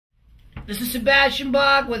This is Sebastian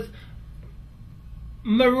Bach with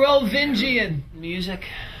Merovingian music.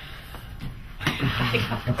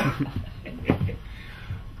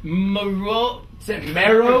 Is it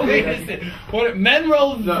Mero? What?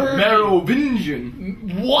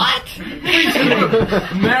 Merovingian. What?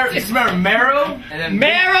 It's Mero?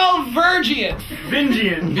 Merovingian.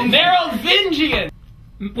 Vingian. Merovingian.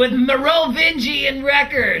 With Merovingian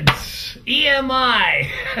Records. EMI.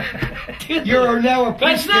 You're now a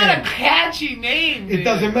That's pre-skate. not a catchy name, dude. It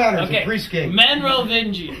doesn't matter. It's Okay. a pre-skate.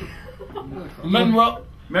 Merovingian. Don't worry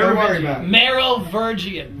about it.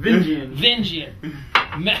 Merovingian. Vingian. Merovingian.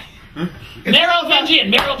 It's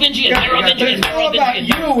all about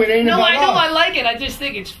you. It ain't No, about I know. us. I like it. I just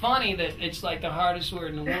think it's funny that it's like the hardest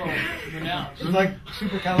word in the world to pronounce. It's like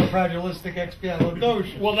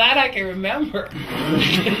supercalifragilisticexpialidocious. Well, that I can remember.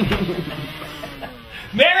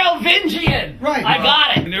 Merovingian. Right. I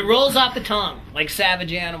got it. And it rolls off the tongue like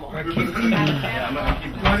Savage Animal. Right,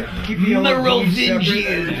 keep the Merovingian.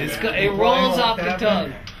 separate. It rolls off the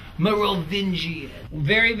tongue. Merovingian.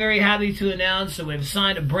 Very, very happy to announce that we've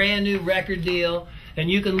signed a brand new record deal,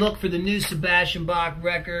 and you can look for the new Sebastian Bach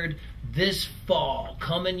record this fall,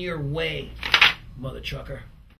 coming your way, mother trucker.